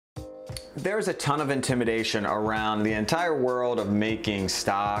There's a ton of intimidation around the entire world of making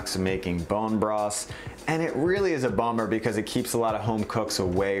stocks, making bone broths, and it really is a bummer because it keeps a lot of home cooks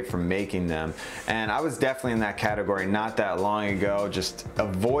away from making them. And I was definitely in that category not that long ago, just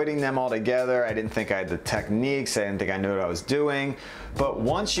avoiding them altogether. I didn't think I had the techniques, I didn't think I knew what I was doing. But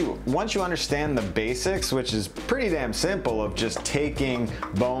once you understand the basics, which is pretty damn simple, of just taking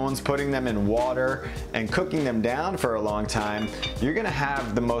bones, putting them in water, and cooking them down for a long time, you're gonna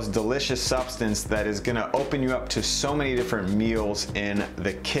have the most delicious substance that is gonna open you up to so many different meals in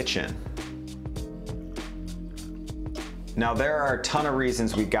the kitchen. Now, there are a ton of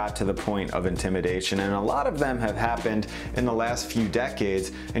reasons we got to the point of intimidation, and a lot of them have happened in the last few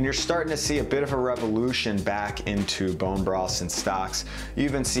decades, and you're starting to see a bit of a revolution back into bone broths and stocks. You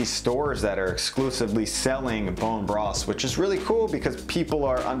even see stores that are exclusively selling bone broths, which is really cool because people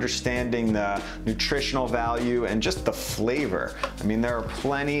are understanding the nutritional value and just the flavor. I mean, there are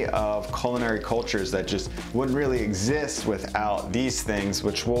plenty of culinary cultures that just wouldn't really exist without these things,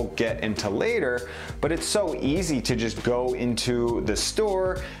 which we'll get into later, but it's so easy to just go into the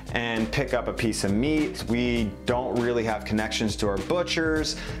store and pick up a piece of meat. We don't really have connections to our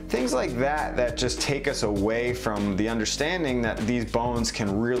butchers, things like that that just take us away from the understanding that these bones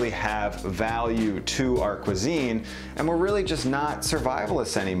can really have value to our cuisine, and we're really just not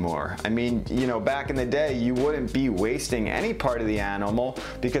survivalists anymore. I mean, you know, back in the day, you wouldn't be wasting any part of the animal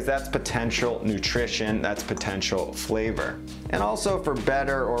because that's potential nutrition, that's potential flavor. And also, for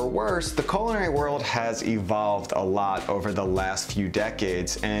better or worse, the culinary world has evolved a lot over the last few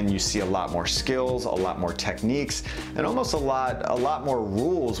decades, and you see a lot more skills, a lot more techniques, and almost a lot more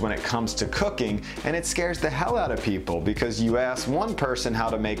rules when it comes to cooking, and it scares the hell out of people because you ask one person how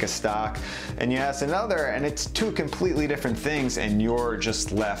to make a stock and you ask another and it's two completely different things, and you're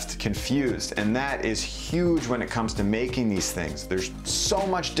just left confused. And that is huge when it comes to making these things. There's so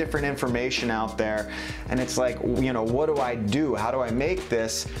much different information out there, and it's like, you know, what do I do? How do I make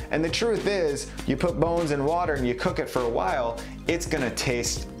this? And the truth is, you put bones in water and you cook it for a while, it's gonna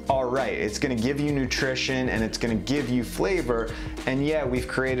taste all right. It's gonna give you nutrition and it's gonna give you flavor. And yeah, we've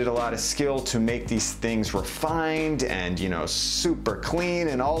created a lot of skill to make these things refined and, you know, super clean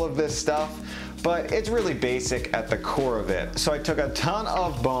and all of this stuff, but it's really basic at the core of it. So I took a ton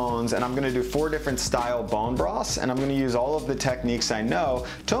of bones, and I'm gonna do 4 different style bone broths, and I'm gonna use all of the techniques I know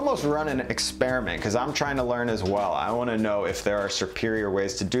to almost run an experiment, because I'm trying to learn as well. I wanna know if there are superior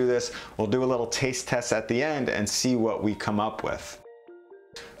ways to do this. We'll do a little taste test at the end and see what we come up with.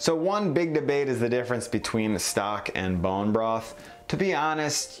 So one big debate is the difference between stock and bone broth. To be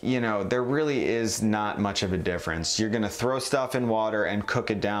honest, you know, there really is not much of a difference. You're gonna throw stuff in water and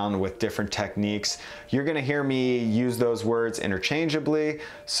cook it down with different techniques. You're gonna hear me use those words interchangeably,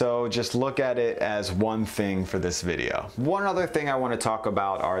 so just look at it as one thing for this video. One other thing I wanna talk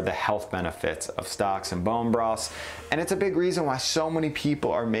about are the health benefits of stocks and bone broths, and it's a big reason why so many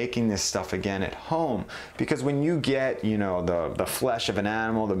people are making this stuff again at home, because when you get, you know, the flesh of an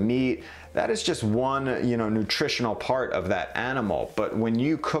animal, the meat, that is just one, you know, nutritional part of that animal. But when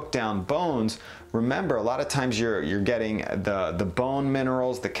you cook down bones, remember, a lot of times you're getting the bone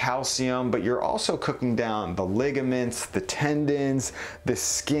minerals, the calcium, but you're also cooking down the ligaments, the tendons, the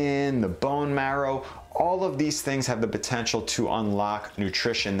skin, the bone marrow. All of these things have the potential to unlock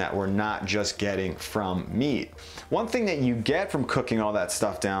nutrition that we're not just getting from meat. One thing that you get from cooking all that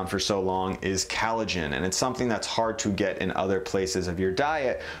stuff down for so long is collagen, and it's something that's hard to get in other places of your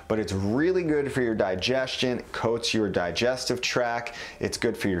diet, but it's really good for your digestion. It coats your digestive tract, it's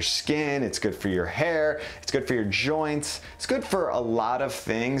good for your skin, it's good for your hair, it's good for your joints, it's good for a lot of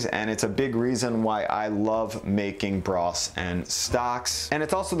things, and it's a big reason why I love making broths and stocks. And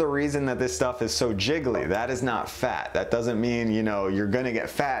it's also the reason that this stuff is so jiggly. That is not fat. That doesn't mean, you know, you're gonna get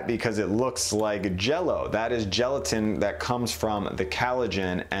fat because it looks like Jello. That is gelatin that comes from the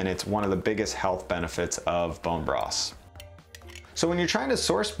collagen, and it's one of the biggest health benefits of bone broths. So when you're trying to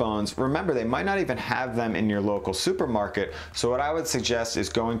source bones, remember, they might not even have them in your local supermarket. So what I would suggest is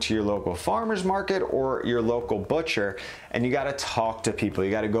going to your local farmer's market or your local butcher, and you gotta talk to people.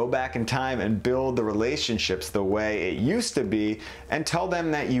 You gotta go back in time and build the relationships the way it used to be, and tell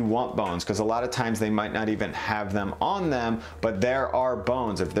them that you want bones, because a lot of times they might not even have them on them, but there are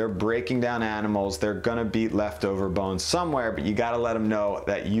bones. If they're breaking down animals, they're gonna be leftover bones somewhere, but you gotta let them know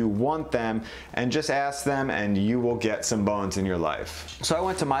that you want them, and just ask them and you will get some bones in your life. So I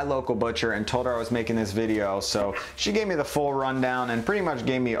went to my local butcher and told her I was making this video, so she gave me the full rundown and pretty much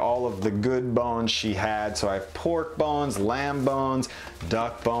gave me all of the good bones she had. So I have pork bones, lamb bones,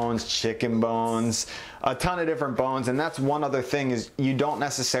 duck bones, chicken bones, a ton of different bones. And that's one other thing, is you don't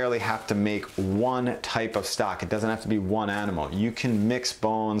necessarily have to make one type of stock. It doesn't have to be one animal. You can mix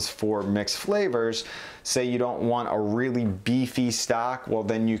bones for mixed flavors. Say you don't want a really beefy stock, well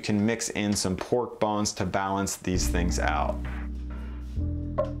then you can mix in some pork bones to balance these things out.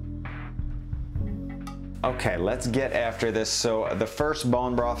 Okay, let's get after this. So the first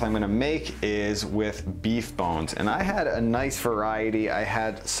bone broth I'm gonna make is with beef bones. And I had a nice variety. I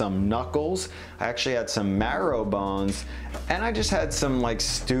had some knuckles, I actually had some marrow bones, and I just had some like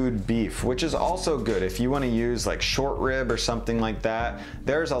stewed beef, which is also good. If you wanna use like short rib or something like that,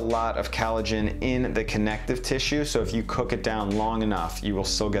 there's a lot of collagen in the connective tissue. So if you cook it down long enough, you will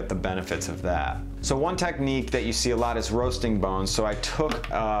still get the benefits of that. So one technique that you see a lot is roasting bones. So I took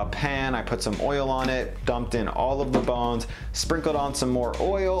a pan, I put some oil on it, dumped in all of the bones, sprinkled on some more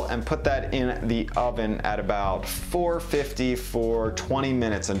oil, and put that in the oven at about 450 for 20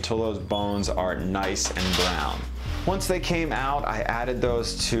 minutes until those bones are nice and brown. Once they came out, I added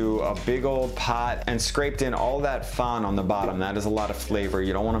those to a big old pot and scraped in all that fond on the bottom. That is a lot of flavor.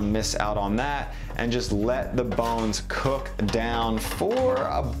 You don't want to miss out on that. And just let the bones cook down for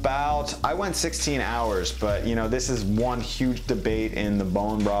about, I went 16 hours, but you know, this is one huge debate in the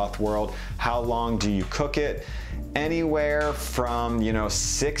bone broth world. How long do you cook it? Anywhere from, you know,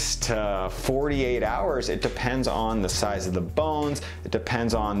 6 to 48 hours. It depends on the size of the bones. It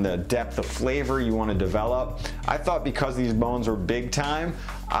depends on the depth of flavor you want to develop. I thought because these bones were big time,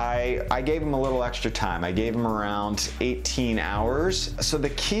 I gave them a little extra time. I gave them around 18 hours. So the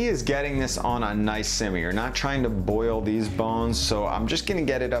key is getting this on a nice simmer. You're not trying to boil these bones. So I'm just gonna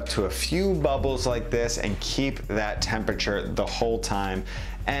get it up to a few bubbles like this and keep that temperature the whole time.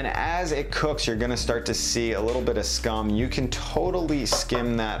 And as it cooks, you're gonna start to see a little bit of scum. You can totally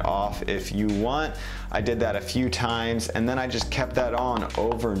skim that off if you want. I did that a few times, and then I just kept that on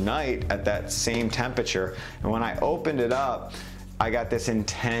overnight at that same temperature. And when I opened it up, I got this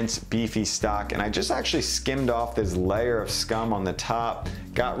intense beefy stock, and I just actually skimmed off this layer of scum on the top,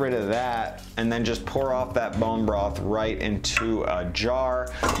 got rid of that, and then just pour off that bone broth right into a jar.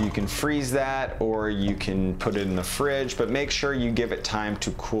 You can freeze that or you can put it in the fridge, but make sure you give it time to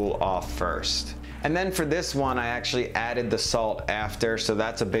cool off first. And then for this one, I actually added the salt after, so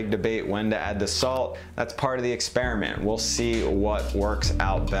that's a big debate when to add the salt. That's part of the experiment. We'll see what works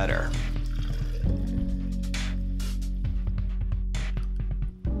out better.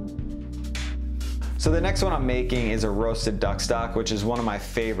 So the next one I'm making is a roasted duck stock, which is one of my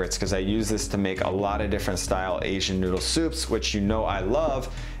favorites because I use this to make a lot of different style Asian noodle soups, which you know I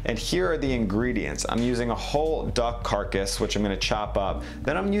love. And here are the ingredients. I'm using a whole duck carcass, which I'm gonna chop up.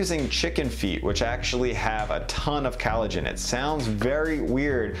 Then I'm using chicken feet, which actually have a ton of collagen. It sounds very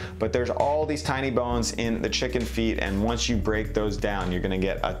weird, but there's all these tiny bones in the chicken feet, and once you break those down, you're gonna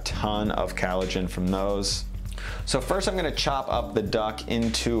get a ton of collagen from those. So first I'm gonna chop up the duck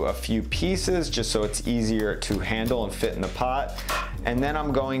into a few pieces just so it's easier to handle and fit in the pot. And then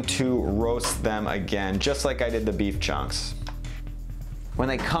I'm going to roast them again, just like I did the beef chunks. When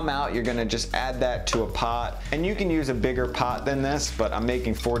they come out, you're gonna just add that to a pot. And you can use a bigger pot than this, but I'm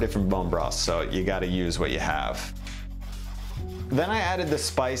making 4 different bone broths, so you gotta use what you have. Then I added the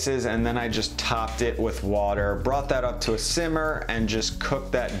spices, and then I just topped it with water, brought that up to a simmer, and just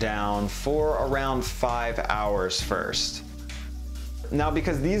cooked that down for around 5 hours first. Now,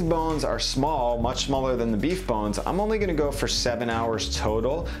 because these bones are small, much smaller than the beef bones, I'm only gonna go for 7 hours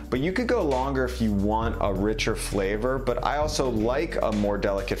total, but you could go longer if you want a richer flavor, but I also like a more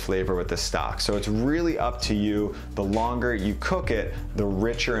delicate flavor with the stock. So it's really up to you. The longer you cook it, the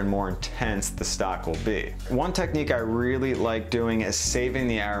richer and more intense the stock will be. One technique I really like doing is saving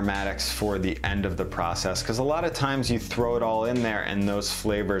the aromatics for the end of the process, because a lot of times you throw it all in there and those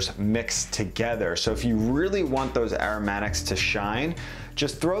flavors mix together. So if you really want those aromatics to shine,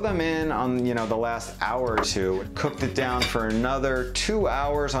 just throw them in on, you know, the last hour or two. Cooked it down for another 2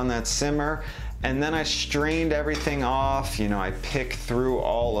 hours on that simmer, and then I strained everything off. You know, I picked through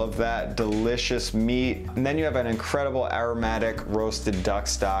all of that delicious meat, and then you have an incredible aromatic roasted duck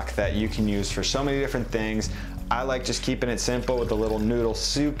stock that you can use for so many different things. I like just keeping it simple with a little noodle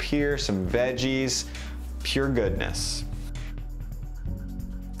soup here, some veggies, pure goodness.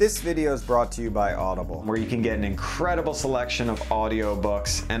 This video is brought to you by Audible, where you can get an incredible selection of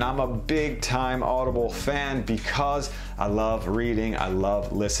audiobooks, and I'm a big time Audible fan because I love reading, I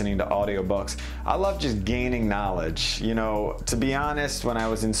love listening to audiobooks. I love just gaining knowledge. You know, to be honest, when I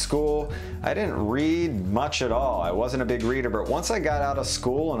was in school, I didn't read much at all. I wasn't a big reader, but once I got out of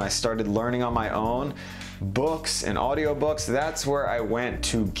school and I started learning on my own, books and audiobooks. That's where I went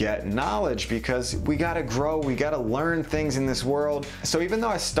to get knowledge, because we gotta grow, we gotta learn things in this world. So even though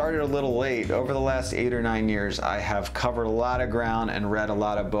I started a little late, over the last 8 or 9 years, I have covered a lot of ground and read a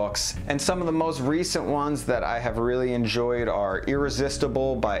lot of books. And some of the most recent ones that I have really enjoyed are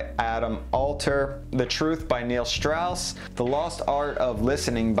Irresistible by Adam Alter, The Truth by Neil Strauss, The Lost Art of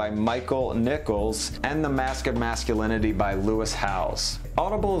Listening by Michael Nichols, and The Mask of Masculinity by Lewis Howes.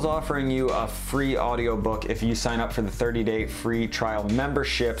 Audible is offering you a free audiobook if you sign up for the 30-day free trial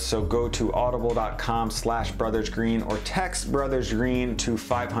membership. So go to audible.com/brothersgreen or text brothersgreen to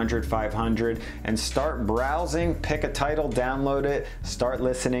 500-500 and start browsing, pick a title, download it, start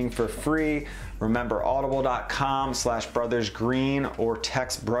listening for free. Remember, audible.com/brothersgreen or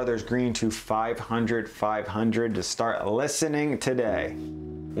text brothersgreen to 500-500 to start listening today.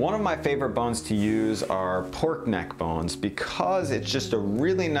 One of my favorite bones to use are pork neck bones, because it's just a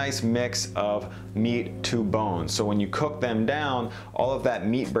really nice mix of meat to bone. So when you cook them down, all of that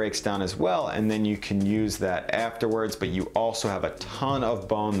meat breaks down as well, and then you can use that afterwards, but you also have a ton of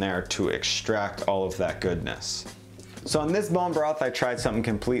bone there to extract all of that goodness. So in this bone broth, I tried something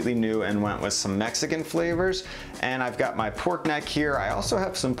completely new and went with some Mexican flavors. And I've got my pork neck here. I also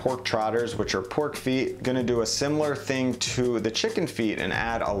have some pork trotters, which are pork feet. Gonna do a similar thing to the chicken feet and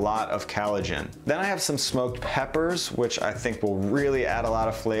add a lot of collagen. Then I have some smoked peppers, which I think will really add a lot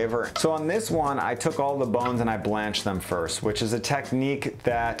of flavor. So on this one, I took all the bones and I blanched them first, which is a technique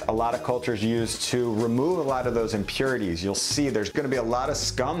that a lot of cultures use to remove a lot of those impurities. You'll see there's gonna be a lot of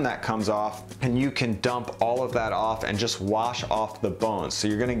scum that comes off, and you can dump all of that off and just wash off the bones. So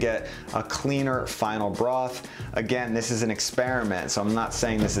you're gonna get a cleaner final broth. Again, this is an experiment, so I'm not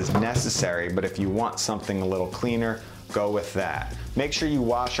saying this is necessary, but if you want something a little cleaner, go with that. Make sure you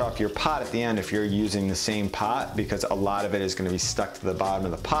wash off your pot at the end if you're using the same pot, because a lot of it is gonna be stuck to the bottom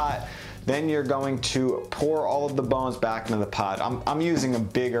of the pot. Then you're going to pour all of the bones back into the pot. I'm using a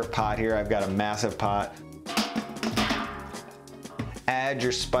bigger pot here. I've got a massive pot. Add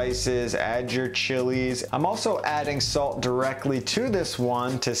your spices, add your chilies. I'm also adding salt directly to this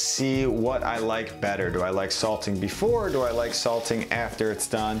one to see what I like better. Do I like salting before? Do I like salting after it's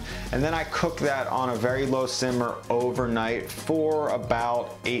done? And then I cook that on a very low simmer overnight for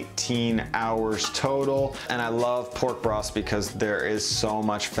about 18 hours total. And I love pork broths because there is so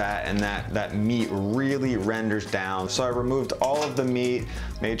much fat, and that meat really renders down. So I removed all of the meat,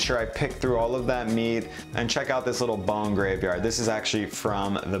 made sure I picked through all of that meat, and check out this little bone graveyard. This is actually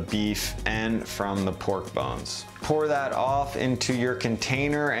from the beef and from the pork bones. Pour that off into your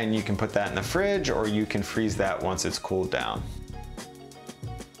container, and you can put that in the fridge, or you can freeze that once it's cooled down.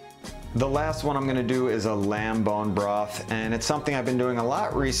 The last one I'm gonna do is a lamb bone broth, and it's something I've been doing a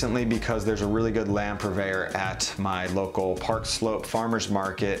lot recently because there's a really good lamb purveyor at my local Park Slope Farmers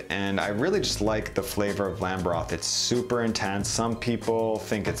Market, and I really just like the flavor of lamb broth. It's super intense. Some people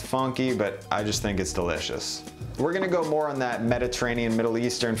think it's funky, but I just think it's delicious. We're gonna go more on that Mediterranean, Middle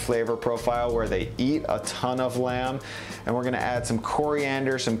Eastern flavor profile where they eat a ton of lamb, and we're gonna add some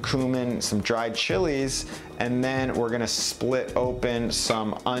coriander, some cumin, some dried chilies, and then we're gonna split open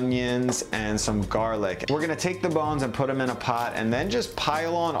some onions and some garlic. We're gonna take the bones and put them in a pot, and then just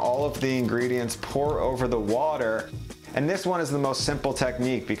pile on all of the ingredients, pour over the water. And this one is the most simple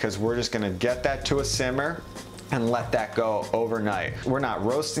technique because we're just gonna get that to a simmer and let that go overnight. We're not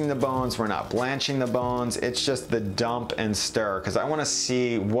roasting the bones, we're not blanching the bones, it's just the dump and stir, because I wanna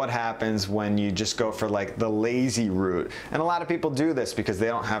see what happens when you just go for like the lazy route. And a lot of people do this because they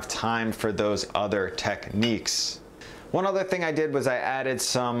don't have time for those other techniques. One other thing I did was I added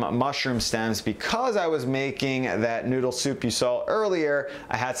some mushroom stems because I was making that noodle soup you saw earlier.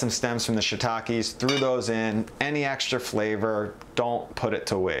 I had some stems from the shiitakes, threw those in. Any extra flavor, don't put it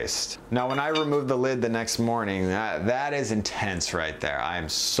to waste. Now when I removed the lid the next morning, that is intense right there. I am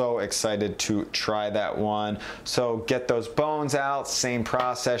so excited to try that one. So get those bones out, same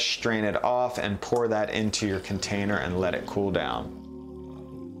process, strain it off and pour that into your container and let it cool down.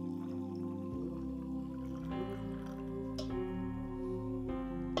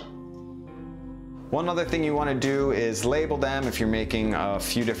 One other thing you want to do is label them if you're making a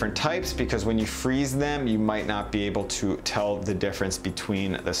few different types, because when you freeze them, you might not be able to tell the difference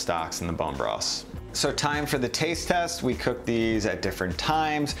between the stocks and the bone broths. So time for the taste test. We cook these at different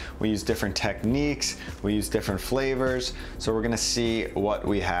times. We use different techniques. We use different flavors. So we're gonna see what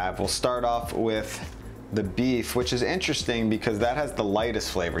we have. We'll start off with the beef, which is interesting because that has the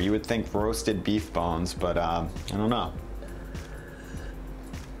lightest flavor. You would think roasted beef bones, but I don't know.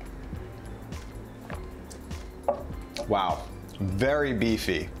 Wow, very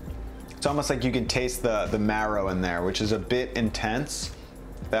beefy. It's almost like you can taste the marrow in there, which is a bit intense.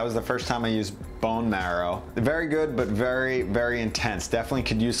 That was the first time I used bone marrow. Very good, but very, very intense. Definitely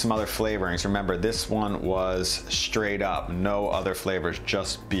could use some other flavorings. Remember, this one was straight up, no other flavors,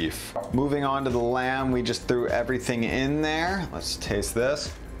 just beef. Moving on to the lamb, we just threw everything in there. Let's taste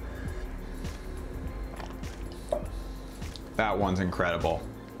this. That one's incredible.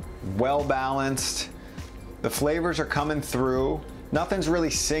 Well balanced. The flavors are coming through. Nothing's really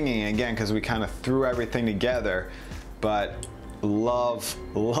singing, again, because we kind of threw everything together, but love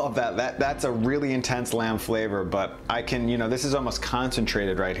that. That's a really intense lamb flavor, but I can, you know, this is almost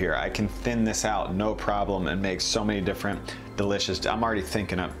concentrated right here. I can thin this out, no problem, and make so many different delicious, I'm already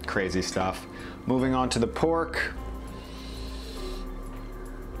thinking of crazy stuff. Moving on to the pork.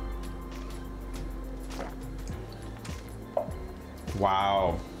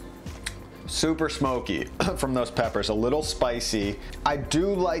 Wow. Super smoky from those peppers, a little spicy. I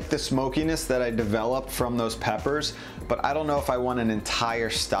do like the smokiness that I developed from those peppers, but I don't know if I want an entire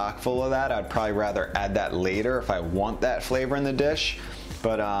stock full of that. I'd probably rather add that later if I want that flavor in the dish.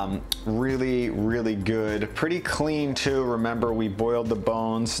 But really, really good. Pretty clean too. Remember, we boiled the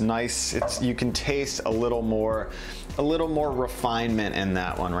bones. Nice. You can taste a little more refinement in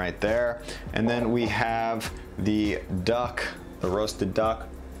that one right there. And then we have the duck, the roasted duck.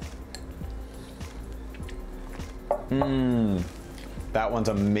 That one's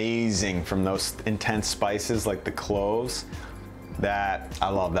amazing from those intense spices like the cloves. I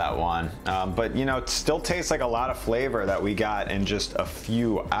love that one. But you know, it still tastes like a lot of flavor that we got in just a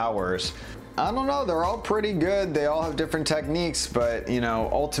few hours. I don't know, they're all pretty good. They all have different techniques, but you know,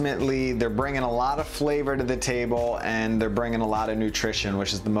 ultimately they're bringing a lot of flavor to the table and they're bringing a lot of nutrition,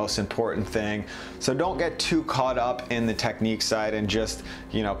 which is the most important thing. So don't get too caught up in the technique side and just,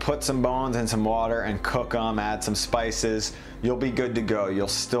 you know, put some bones in some water and cook them, add some spices. You'll be good to go. You'll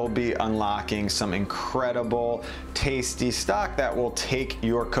still be unlocking some incredible, tasty stock that will take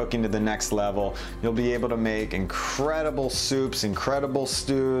your cooking to the next level. You'll be able to make incredible soups, incredible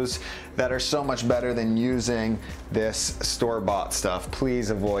stews that are so much better than using this store-bought stuff. Please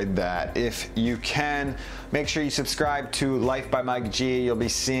avoid that. If you can, make sure you subscribe to Life by Mike G. You'll be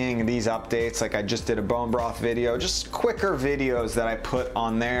seeing these updates, like I just did a bone broth video, just quicker videos that I put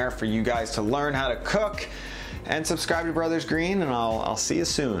on there for you guys to learn how to cook. And subscribe to Brothers Green, and I'll see you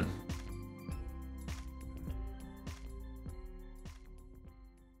soon.